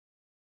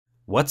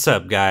What's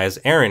up guys,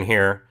 Aaron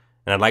here,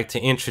 and I'd like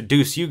to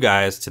introduce you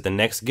guys to the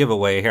next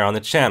giveaway here on the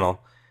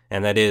channel,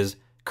 and that is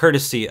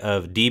courtesy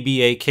of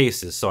DBA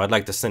Cases. So I'd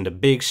like to send a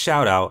big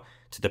shout out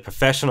to the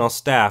professional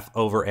staff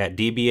over at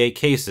DBA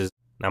Cases.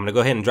 Now I'm going to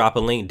go ahead and drop a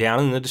link down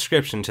in the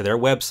description to their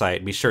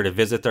website. Be sure to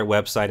visit their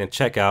website and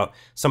check out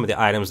some of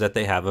the items that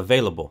they have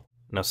available.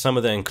 Now some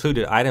of the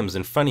included items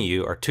in front of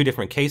you are two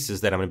different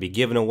cases that I'm going to be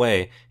giving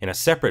away in a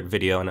separate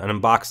video, an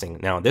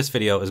unboxing. Now this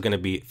video is going to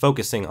be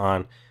focusing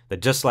on the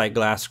Just Like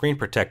Glass screen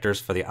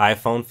protectors for the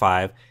iPhone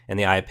 5 and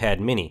the iPad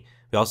mini.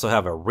 We also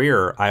have a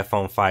rear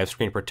iPhone 5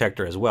 screen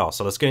protector as well.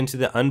 So let's get into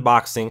the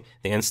unboxing,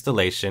 the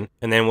installation,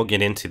 and then we'll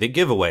get into the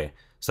giveaway.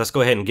 So let's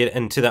go ahead and get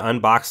into the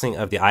unboxing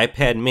of the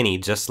iPad mini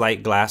Just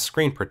Like Glass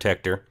screen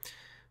protector.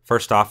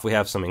 First off, we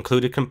have some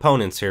included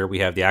components here. We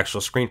have the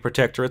actual screen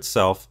protector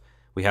itself.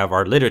 We have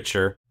our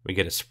literature. We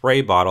get a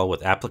spray bottle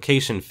with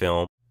application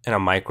film and a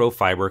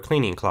microfiber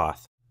cleaning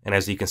cloth. And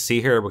as you can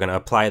see here, we're going to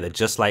apply the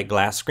Just Like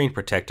Glass screen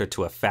protector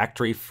to a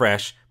factory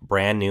fresh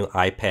brand new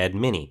iPad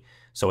mini.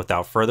 So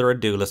without further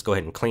ado, let's go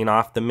ahead and clean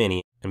off the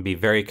mini and be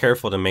very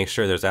careful to make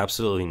sure there's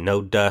absolutely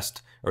no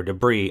dust or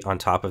debris on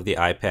top of the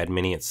iPad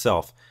mini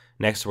itself.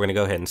 Next, we're going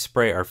to go ahead and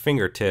spray our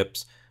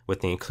fingertips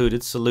with the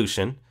included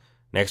solution.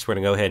 Next, we're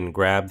going to go ahead and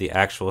grab the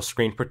actual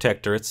screen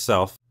protector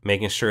itself,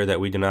 making sure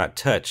that we do not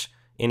touch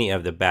any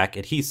of the back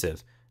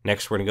adhesive.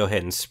 Next, we're going to go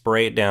ahead and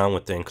spray it down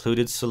with the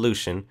included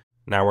solution.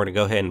 Now we're going to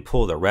go ahead and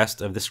pull the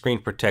rest of the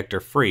screen protector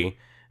free,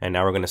 and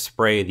now we're going to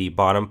spray the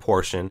bottom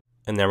portion,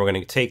 and then we're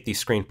going to take the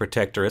screen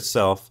protector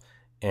itself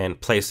and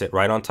place it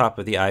right on top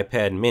of the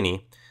iPad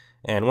mini.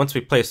 And once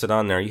we place it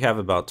on there, you have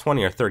about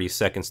 20 or 30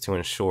 seconds to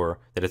ensure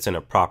that it's in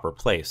a proper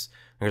place.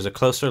 Here's a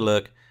closer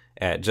look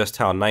at just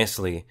how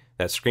nicely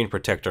that screen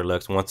protector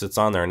looks once it's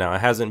on there. Now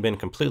it hasn't been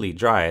completely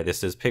dry.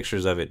 This is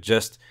pictures of it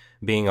just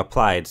being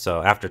applied,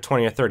 so after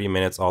 20 or 30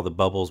 minutes all the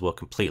bubbles will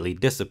completely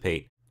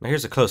dissipate. Now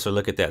here's a closer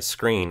look at that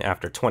screen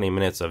after 20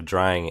 minutes of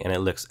drying, and it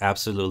looks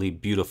absolutely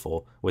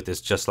beautiful with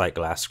this Just Like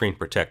Glass screen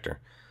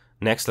protector.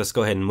 Next, let's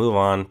go ahead and move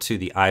on to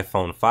the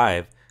iPhone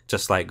 5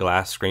 Just Like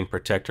Glass screen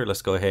protector.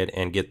 Let's go ahead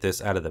and get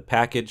this out of the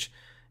package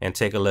and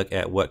take a look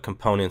at what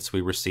components we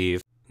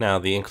received. Now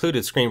the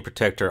included screen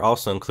protector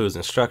also includes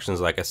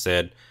instructions, like I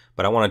said,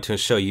 but I wanted to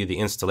show you the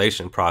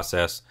installation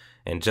process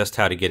and just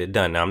how to get it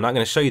done. Now I'm not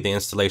going to show you the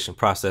installation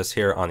process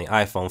here on the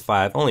iPhone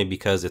 5 only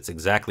because it's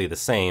exactly the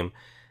same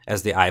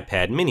as the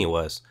iPad mini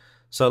was.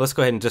 So let's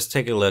go ahead and just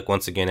take a look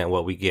once again at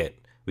what we get.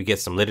 We get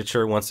some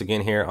literature once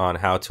again here on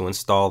how to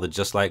install the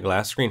Just Like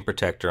Glass screen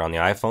protector on the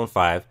iPhone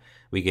 5.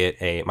 We get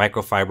a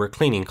microfiber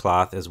cleaning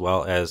cloth as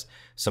well as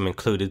some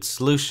included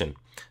solution.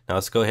 Now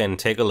let's go ahead and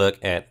take a look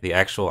at the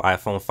actual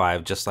iPhone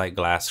 5 Just Like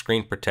Glass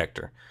screen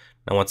protector.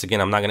 Now once again,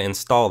 I'm not going to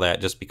install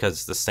that just because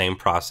it's the same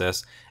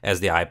process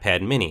as the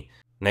iPad mini.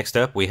 Next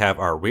up, we have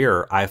our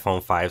rear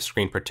iPhone 5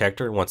 screen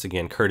protector, once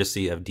again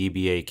courtesy of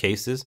DBA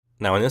Cases.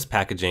 Now in this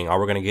packaging, all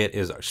we're going to get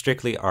is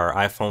strictly our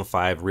iPhone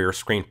 5 rear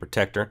screen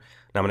protector.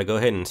 Now I'm going to go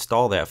ahead and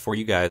install that for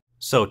you guys.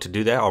 So to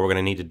do that, all we're going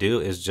to need to do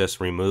is just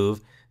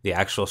remove the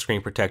actual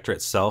screen protector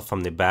itself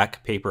from the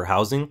back paper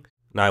housing.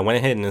 Now I went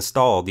ahead and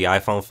installed the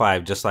iPhone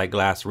 5 Just Like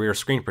Glass rear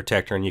screen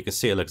protector, and you can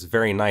see it looks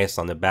very nice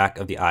on the back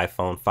of the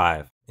iPhone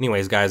 5.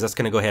 Anyways guys, that's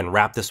going to go ahead and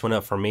wrap this one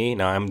up for me.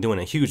 Now I'm doing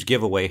a huge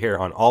giveaway here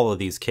on all of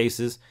these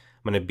cases.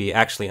 I'm going to be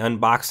actually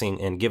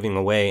unboxing and giving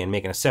away and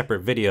making a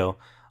separate video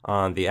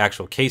on the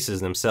actual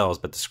cases themselves,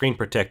 but the screen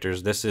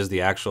protectors, this is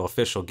the actual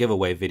official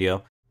giveaway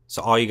video.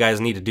 So all you guys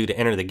need to do to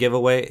enter the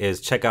giveaway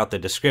is check out the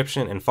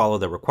description and follow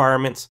the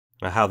requirements.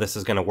 Now how this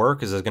is going to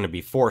work is there's going to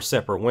be 4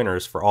 separate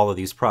winners for all of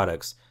these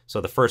products. So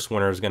the first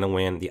winner is going to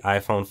win the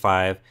iPhone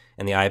 5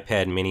 and the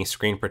iPad mini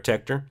screen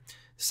protector.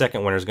 The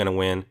second winner is going to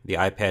win the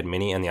iPad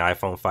mini and the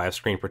iPhone 5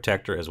 screen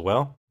protector as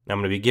well. Now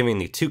I'm going to be giving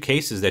the 2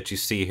 cases that you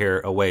see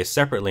here away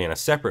separately in a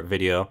separate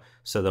video,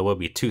 so there will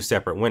be 2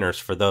 separate winners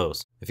for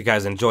those. If you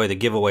guys enjoy the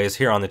giveaways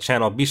here on the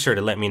channel, be sure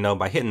to let me know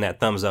by hitting that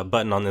thumbs up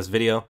button on this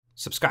video.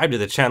 Subscribe to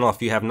the channel if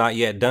you have not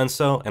yet done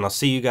so, and I'll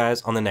see you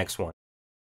guys on the next one.